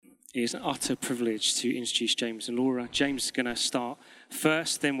It is an utter privilege to introduce James and Laura. James is going to start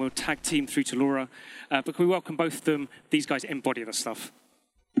first, then we'll tag team through to Laura. But can we welcome both of them? These guys embody the stuff.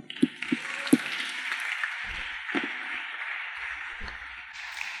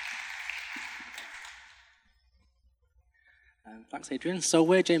 Thanks, Adrian. So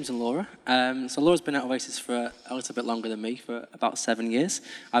we're James and Laura. So Laura's been at Oasis for a little bit longer than me, for about 7 years.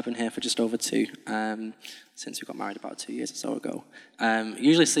 I've been here for just over 2, since we got married about 2 years or so ago.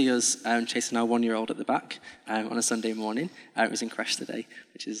 Usually see us chasing our 1-year-old at the back on a Sunday morning. It was in creche today,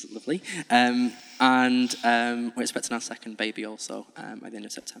 which is lovely. And we're expecting our second baby also at the end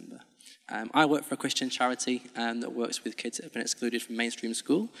of September. I work for a Christian charity that works with kids that have been excluded from mainstream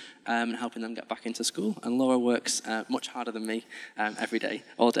school and helping them get back into school. And Laura works much harder than me every day,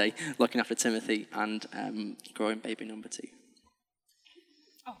 all day, looking after Timothy and growing baby number 2.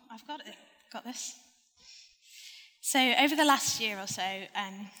 Oh, I've got it. Got this. So over the last year or so,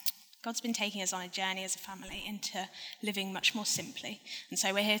 God's been taking us on a journey as a family into living much more simply. And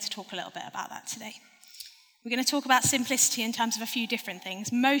so we're here to talk a little bit about that today. We're going to talk about simplicity in terms of a few different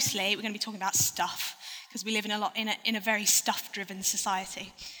things. Mostly, we're going to be talking about stuff, because we live in a very stuff-driven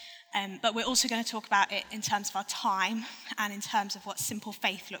society. But we're also going to talk about it in terms of our time and in terms of what simple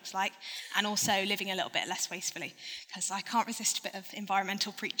faith looks like, and also living a little bit less wastefully, because I can't resist a bit of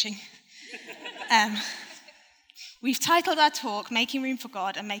environmental preaching. We've titled our talk, Making Room for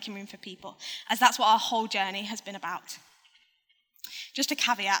God and Making Room for People, as that's what our whole journey has been about. Just a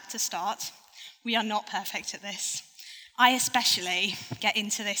caveat to start. We are not perfect at this. I especially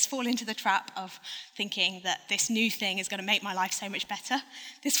fall into the trap of thinking that this new thing is going to make my life so much better.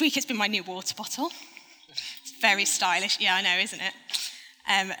 This week it's been my new water bottle. It's very stylish. Yeah, I know, isn't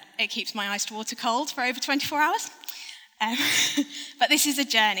it? It keeps my iced water cold for over 24 hours. But this is a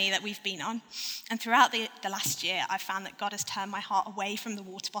journey that we've been on. And throughout the last year, I've found that God has turned my heart away from the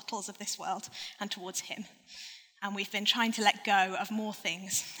water bottles of this world and towards him. And we've been trying to let go of more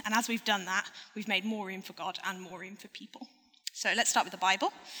things. And as we've done that, we've made more room for God and more room for people. So let's start with the Bible,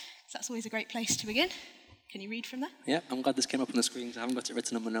 because that's always a great place to begin. Can you read from there? Yeah, I'm glad this came up on the screen, because I haven't got it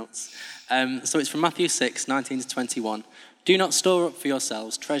written on my notes. So it's from Matthew 6, 19 to 21. Do not store up for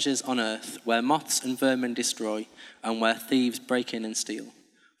yourselves treasures on earth, where moths and vermin destroy, and where thieves break in and steal.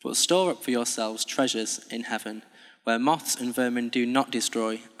 But store up for yourselves treasures in heaven, where moths and vermin do not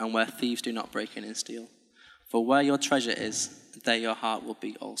destroy, and where thieves do not break in and steal. For where your treasure is, there your heart will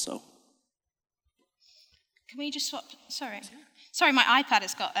be also. Can we just swap? Sorry, my iPad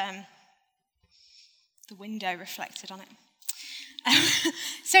has got the window reflected on it.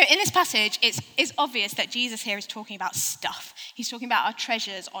 So in this passage, it's obvious that Jesus here is talking about stuff. He's talking about our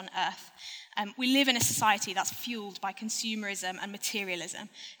treasures on earth. We live in a society that's fueled by consumerism and materialism.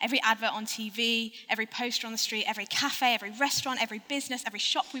 Every advert on TV, every poster on the street, every cafe, every restaurant, every business, every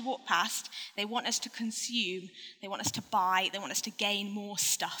shop we walk past, they want us to consume, they want us to buy, they want us to gain more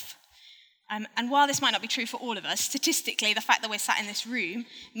stuff. And while this might not be true for all of us, statistically, the fact that we're sat in this room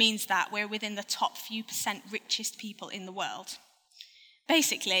means that we're within the top few % richest people in the world.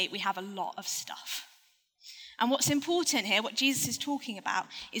 Basically, we have a lot of stuff. And what's important here, what Jesus is talking about,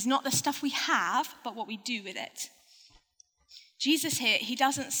 is not the stuff we have, but what we do with it. Jesus here, he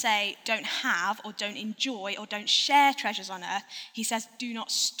doesn't say don't have or don't enjoy or don't share treasures on earth. He says do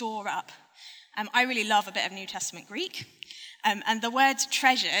not store up. I really love a bit of New Testament Greek. And the word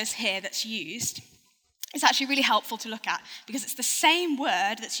treasures here that's used is actually really helpful to look at, because it's the same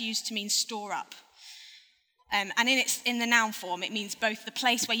word that's used to mean store up. And in the noun form, it means both the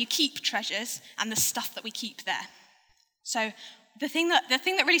place where you keep treasures and the stuff that we keep there. So the thing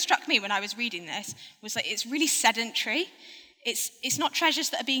that really struck me when I was reading this was that it's really sedentary. It's not treasures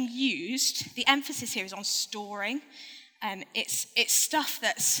that are being used. The emphasis here is on storing. It's stuff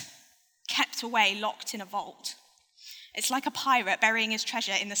that's kept away, locked in a vault. It's like a pirate burying his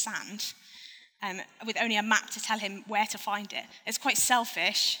treasure in the sand, with only a map to tell him where to find it. It's quite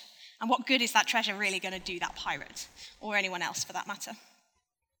selfish. And what good is that treasure really going to do that pirate, or anyone else for that matter?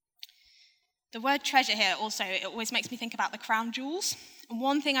 The word treasure here also, it always makes me think about the crown jewels. And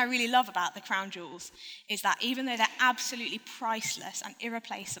one thing I really love about the crown jewels is that even though they're absolutely priceless and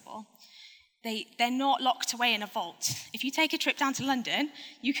irreplaceable, they're not locked away in a vault. If you take a trip down to London,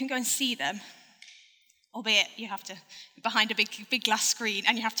 you can go and see them, albeit you have to be behind a big glass screen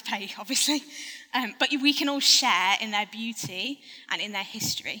and you have to pay, obviously. But we can all share in their beauty and in their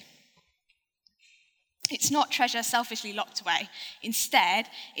history. It's not treasure selfishly locked away. Instead,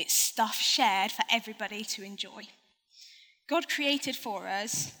 it's stuff shared for everybody to enjoy. God created for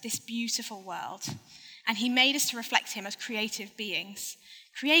us this beautiful world, and he made us to reflect him as creative beings.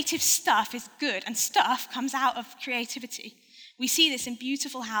 Creative stuff is good, and stuff comes out of creativity. We see this in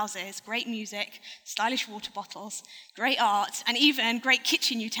beautiful houses, great music, stylish water bottles, great art, and even great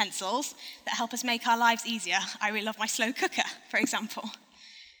kitchen utensils that help us make our lives easier. I really love my slow cooker, for example.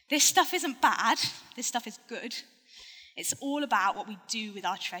 This stuff isn't bad, this stuff is good. It's all about what we do with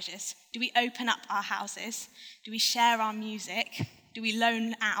our treasures. Do we open up our houses? Do we share our music? Do we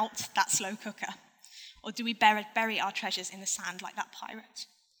loan out that slow cooker? Or do we bury our treasures in the sand like that pirate?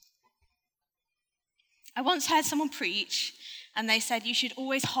 I once heard someone preach, and they said you should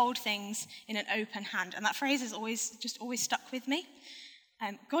always hold things in an open hand. And that phrase has always stuck with me.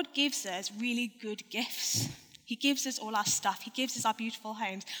 God gives us really good gifts. He gives us all our stuff. He gives us our beautiful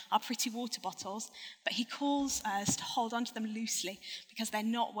homes, our pretty water bottles, but he calls us to hold on to them loosely because they're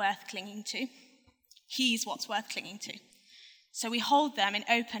not worth clinging to. He's what's worth clinging to. So we hold them in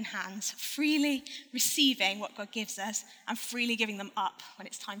open hands, freely receiving what God gives us and freely giving them up when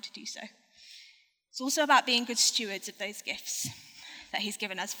it's time to do so. It's also about being good stewards of those gifts that he's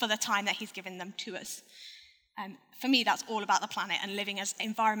given us for the time that he's given them to us. For me, that's all about the planet and living as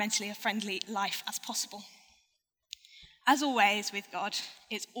environmentally a friendly life as possible. As always with God,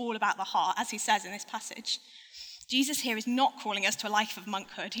 it's all about the heart, as he says in this passage. Jesus here is not calling us to a life of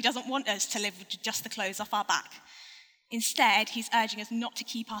monkhood. He doesn't want us to live with just the clothes off our back. Instead, he's urging us not to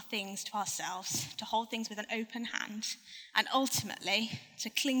keep our things to ourselves, to hold things with an open hand, and ultimately to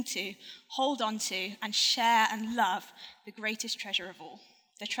cling to, hold on to, and share and love the greatest treasure of all,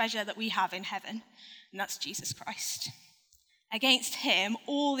 the treasure that we have in heaven, and that's Jesus Christ. Against him,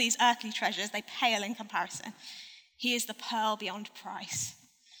 all these earthly treasures, they pale in comparison. He is the pearl beyond price.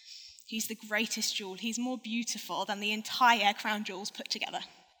 He's the greatest jewel. He's more beautiful than the entire crown jewels put together.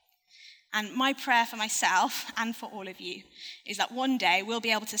 And my prayer for myself and for all of you is that one day we'll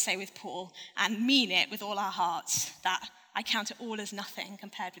be able to say with Paul, and mean it with all our hearts, that I count it all as nothing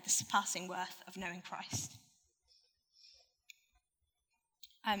compared with the surpassing worth of knowing Christ.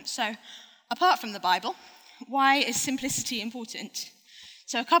 So, apart from the Bible, why is simplicity important?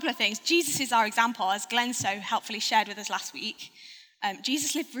 So a couple of things. Jesus is our example, as Glenn so helpfully shared with us last week.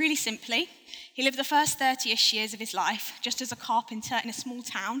 Jesus lived really simply. He lived the first 30-ish years of his life just as a carpenter in a small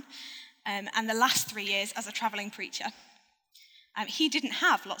town, and the last 3 years as a traveling preacher. He didn't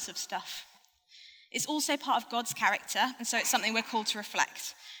have lots of stuff. It's also part of God's character, and so it's something we're called to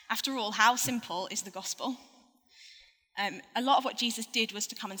reflect. After all, how simple is the gospel? A lot of what Jesus did was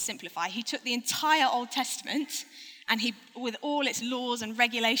to come and simplify. He took the entire Old Testament, and he, with all its laws and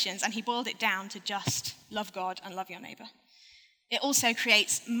regulations, and he boiled it down to just love God and love your neighbor. It also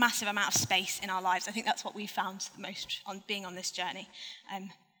creates a massive amount of space in our lives. I think that's what we found the most on being on this journey.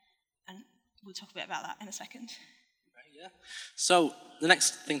 And we'll talk a bit about that in a second. Yeah. So the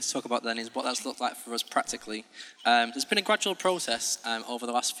next thing to talk about then is what that's looked like for us practically. There's been a gradual process over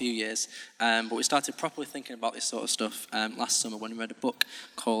the last few years, but we started properly thinking about this sort of stuff last summer when we read a book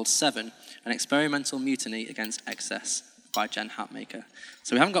called Seven, An Experimental Mutiny Against Excess by Jen Hatmaker.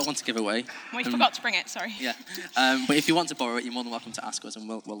 So we haven't got one to give away. We forgot to bring it, sorry. Yeah, but if you want to borrow it, you're more than welcome to ask us and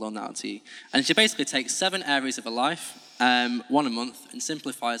we'll loan that out to you. And she basically takes 7 areas of her life, one a month, and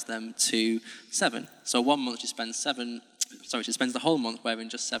simplifies them to 7. So 1 month she spends the whole month wearing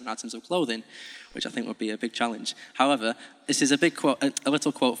just 7 items of clothing, which I think would be a big challenge. However, this is a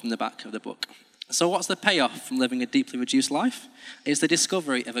little quote from the back of the book. So what's the payoff from living a deeply reduced life? It's the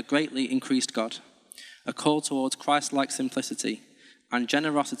discovery of a greatly increased God, a call towards Christ-like simplicity and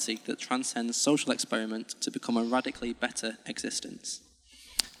generosity that transcends social experiment to become a radically better existence.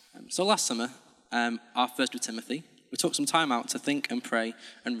 So last summer, our first with Timothy, we took some time out to think and pray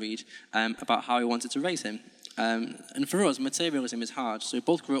and read about how we wanted to raise him. And for us, materialism is hard, so we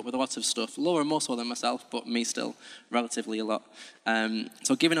both grew up with a lot of stuff. Laura more so than myself, but me still, relatively a lot.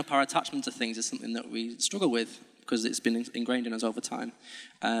 So giving up our attachment to things is something that we struggle with because it's been ingrained in us over time.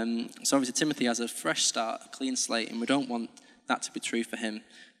 So obviously Timothy has a fresh start, a clean slate, and we don't want that to be true for him.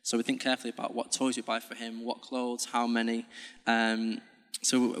 So we think carefully about what toys we buy for him, what clothes, how many.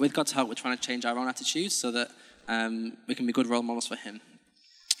 So with God's help, we're trying to change our own attitudes so that we can be good role models for him.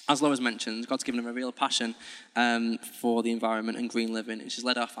 As Laura's mentioned, God's given him a real passion for the environment and green living, which has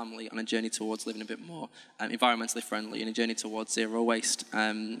led our family on a journey towards living a bit more environmentally friendly and a journey towards zero waste,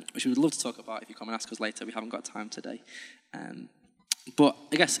 which we would love to talk about if you come and ask us later. We haven't got time today. But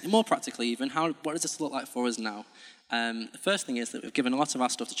I guess more practically even, what does this look like for us now? The first thing is that we've given a lot of our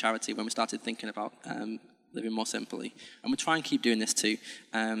stuff to charity when we started thinking about living more simply. And we try and keep doing this too.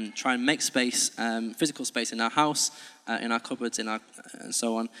 Try and make space, physical space in our house, in our cupboards, and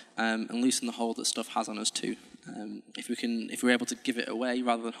so on, and loosen the hold that stuff has on us too. If we're able to give it away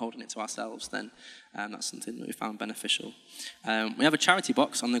rather than holding it to ourselves, then that's something that we found beneficial. We have a charity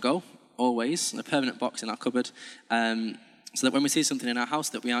box on the go, always, a permanent box in our cupboard. So that when we see something in our house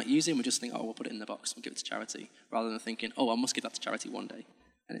that we aren't using, we just think, oh, we'll put it in the box and give it to charity, rather than thinking, oh, I must give that to charity one day,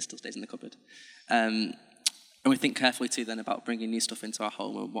 and it still stays in the cupboard. And we think carefully too then about bringing new stuff into our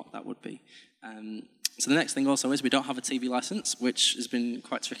home and what that would be. So the next thing also is we don't have a TV license, which has been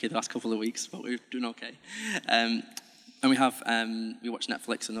quite tricky the last couple of weeks, but we're doing okay. And we watch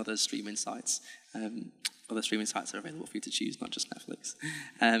Netflix and other streaming sites. Other streaming sites are available for you to choose, not just Netflix.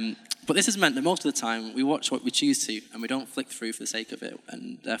 But this has meant that most of the time we watch what we choose to, and we don't flick through for the sake of it,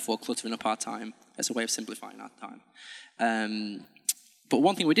 and therefore cluttering up our time as a way of simplifying our time. But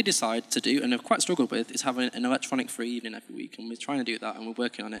one thing we did decide to do, and have quite struggled with, is have an electronic-free evening every week, and we're trying to do that, and we're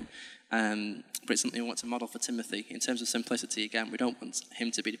working on it. But it's something we want to model for Timothy. In terms of simplicity, again, we don't want him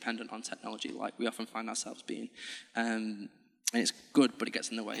to be dependent on technology like we often find ourselves being. And it's good, but it gets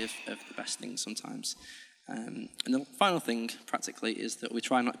in the way of the best things sometimes. And the final thing, practically, is that we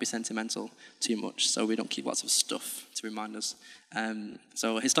try not to be sentimental too much, so we don't keep lots of stuff to remind us.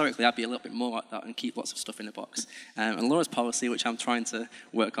 So historically, I'd be a little bit more like that and keep lots of stuff in a box. And Laura's policy, which I'm trying to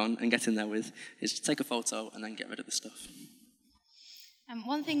work on and get in there with, is to take a photo and then get rid of the stuff.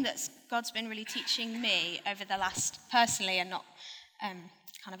 One thing that God's been really teaching me over the last, personally and not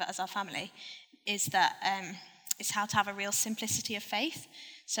kind of as our family, is that is how to have a real simplicity of faith.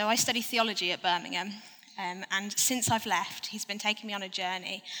 So I study theology at Birmingham. And since I've left, he's been taking me on a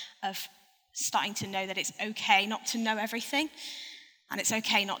journey of starting to know that it's okay not to know everything, and it's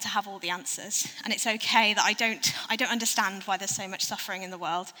okay not to have all the answers, and it's okay that I don't understand why there's so much suffering in the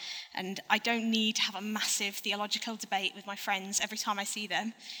world, and I don't need to have a massive theological debate with my friends every time I see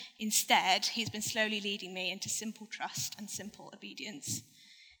them. Instead, he's been slowly leading me into simple trust and simple obedience.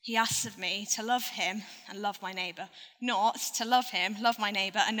 He asks of me to love him and love my neighbour, not to love him, love my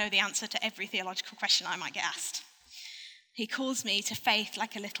neighbour, and know the answer to every theological question I might get asked. He calls me to faith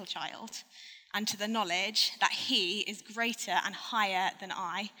like a little child, and to the knowledge that he is greater and higher than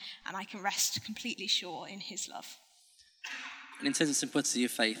I, and I can rest completely sure in his love. And in terms of simplicity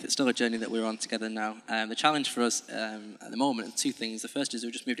of faith, it's still a journey that we're on together now. The challenge for us at the moment are two things. The first is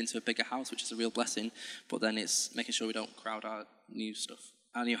we've just moved into a bigger house, which is a real blessing, but then it's making sure we don't crowd our new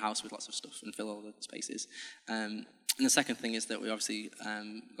house with lots of stuff and fill all the spaces. And the second thing is that we obviously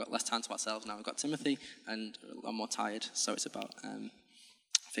got less time to ourselves now. We've got Timothy and I'm more tired, so it's about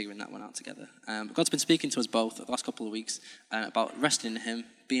figuring that one out together. But God's been speaking to us both the last couple of weeks about resting in him,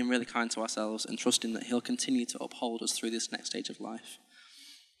 being really kind to ourselves, and trusting that he'll continue to uphold us through this next stage of life.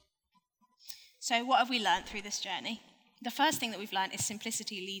 So what have we learned through this journey? The first thing that we've learned is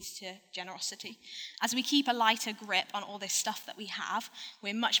simplicity leads to generosity. As we keep a lighter grip on all this stuff that we have,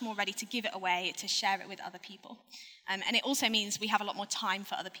 we're much more ready to give it away, to share it with other people. And it also means we have a lot more time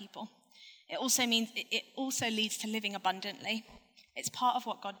for other people. It also leads to living abundantly. It's part of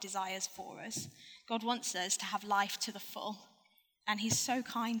what God desires for us. God wants us to have life to the full. And he's so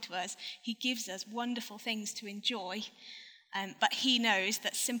kind to us. He gives us wonderful things to enjoy. But he knows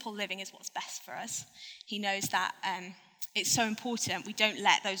that simple living is what's best for us. He knows that it's so important we don't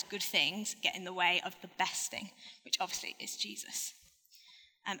let those good things get in the way of the best thing, which obviously is Jesus.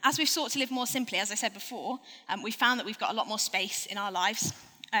 As we've sought to live more simply, as I said before, we've found that we've got a lot more space in our lives.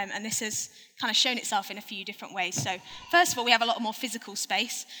 And this has kind of shown itself in a few different ways. So first of all, we have a lot more physical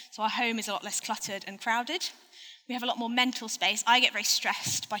space. So our home is a lot less cluttered and crowded. We have a lot more mental space. I get very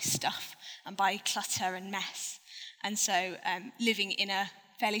stressed by stuff and by clutter and mess. And so living in a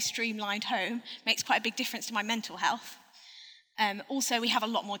fairly streamlined home makes quite a big difference to my mental health. Also, we have a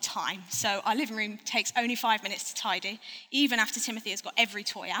lot more time. So our living room takes only 5 minutes to tidy, even after Timothy has got every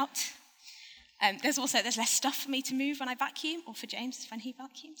toy out. There's less stuff for me to move when I vacuum, or for James when he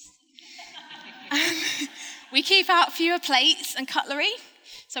vacuums. We keep out fewer plates and cutlery,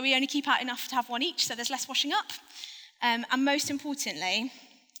 so we only keep out enough to have one each, so there's less washing up. And most importantly,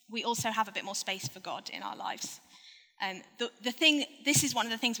 we also have a bit more space for God in our lives. This is one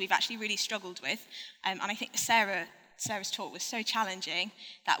of the things we've actually really struggled with, and I think Sarah's talk was so challenging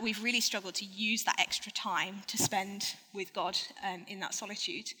that we've really struggled to use that extra time to spend with God in that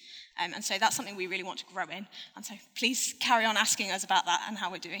solitude. And so that's something we really want to grow in. And so please carry on asking us about that and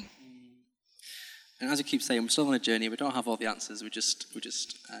how we're doing. And as I keep saying, we're still on a journey. We don't have all the answers. We're just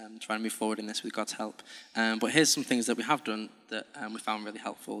trying to move forward in this with God's help. But here's some things that we have done that we found really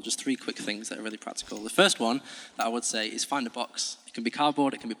helpful. Just 3 quick things that are really practical. The first one that I would say is find a box. It can be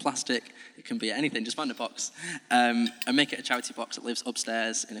cardboard, it can be plastic, it can be anything. Just find a box and make it a charity box that lives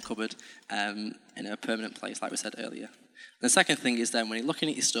upstairs in a cupboard in a permanent place, like we said earlier. And the second thing is then when you're looking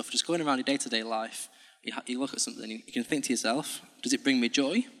at your stuff, just going around your day-to-day life, you look at something, you can think to yourself, does it bring me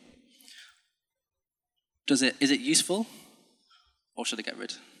joy? Is it useful? Or should I get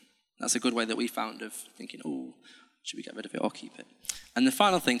rid? That's a good way that we found of thinking, Should we get rid of it or keep it? And the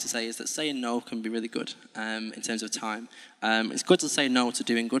final thing to say is that saying no can be really good in terms of time. It's good to say no to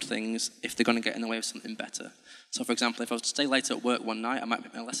doing good things if they're going to get in the way of something better. So, for example, if I was to stay late at work one night, I might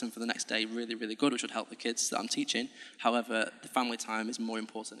make my lesson for the next day really, really good, which would help the kids that I'm teaching. However, the family time is more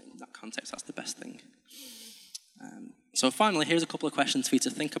important in that context. That's the best thing. So finally, here's a couple of questions for you to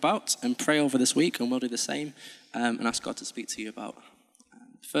think about and pray over this week, and we'll do the same and ask God to speak to you about.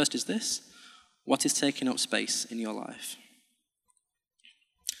 First is this: what is taking up space in your life?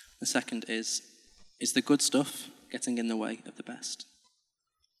 The second is the good stuff getting in the way of the best?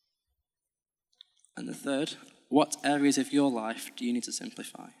 And the third, what areas of your life do you need to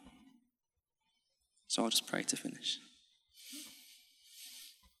simplify? So I'll just pray to finish.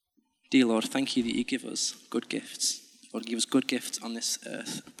 Dear Lord, thank you that you give us good gifts. Lord, give us good gifts on this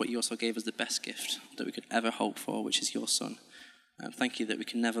earth, but you also gave us the best gift that we could ever hope for, which is your Son. Thank you that we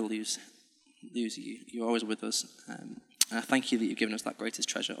can never lose you. You're always with us. And I thank you that you've given us that greatest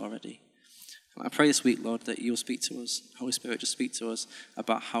treasure already. And I pray this week, Lord, that you'll speak to us. Holy Spirit, just speak to us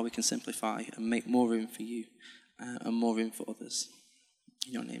about how we can simplify and make more room for you and more room for others.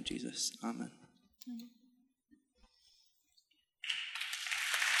 In your name, Jesus. Amen. Amen.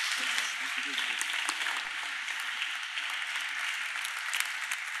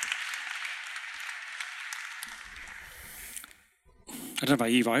 I don't know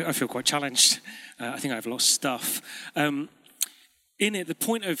about you, but I feel quite challenged. I think I have a lot of stuff. In it, the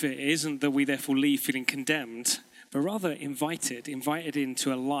point of it isn't that we therefore leave feeling condemned, but rather invited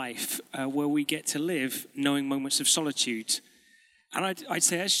into a life where we get to live knowing moments of solitude. And I'd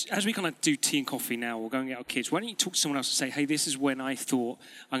say, as we kind of do tea and coffee now, or going out with kids, why don't you talk to someone else and say, hey, this is when I thought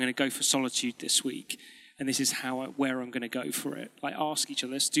I'm going to go for solitude this week, and this is where I'm going to go for it. Like, ask each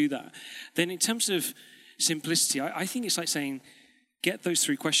other, let's do that. Then in terms of simplicity, I think it's like saying, get those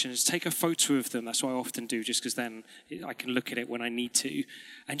 3 questions, take a photo of them. That's what I often do, just because then I can look at it when I need to.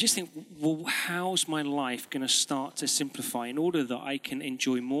 And just think, well, how's my life going to start to simplify in order that I can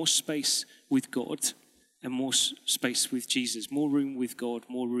enjoy more space with God and more space with Jesus, more room with God,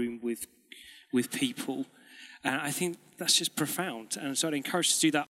 more room with people. And I think that's just profound. And so I'd encourage you to do that.